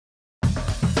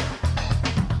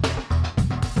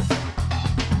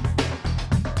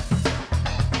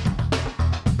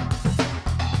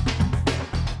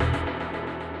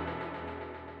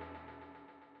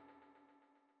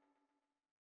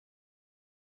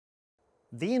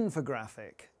The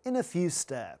infographic, in a few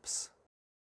steps.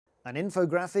 An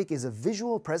infographic is a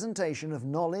visual presentation of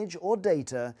knowledge or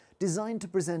data designed to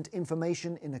present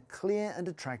information in a clear and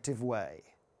attractive way.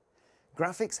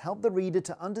 Graphics help the reader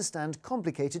to understand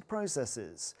complicated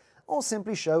processes, or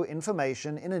simply show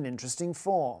information in an interesting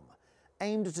form,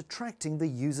 aimed at attracting the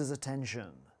user's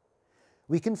attention.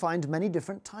 We can find many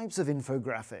different types of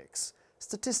infographics: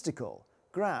 statistical,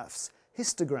 graphs,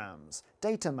 histograms,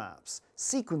 data maps,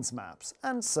 sequence maps,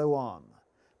 and so on.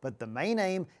 But the main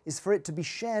aim is for it to be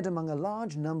shared among a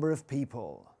large number of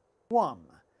people. 1.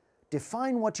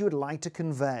 Define what you would like to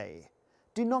convey.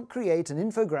 Do not create an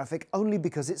infographic only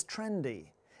because it's trendy.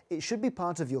 It should be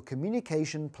part of your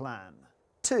communication plan.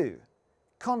 2.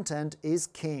 Content is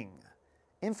king.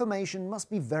 Information must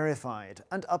be verified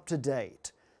and up to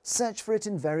date. Search for it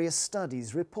in various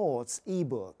studies, reports,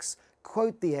 ebooks.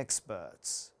 Quote the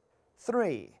experts.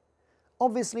 3.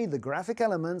 Obviously, the graphic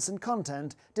elements and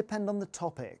content depend on the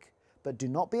topic, but do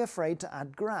not be afraid to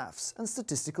add graphs and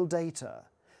statistical data.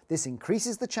 This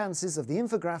increases the chances of the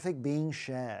infographic being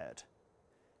shared.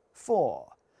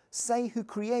 4. Say who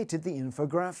created the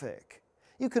infographic.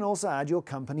 You can also add your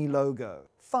company logo.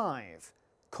 5.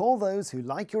 Call those who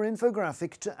like your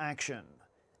infographic to action.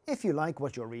 If you like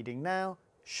what you're reading now,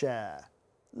 share,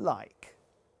 like.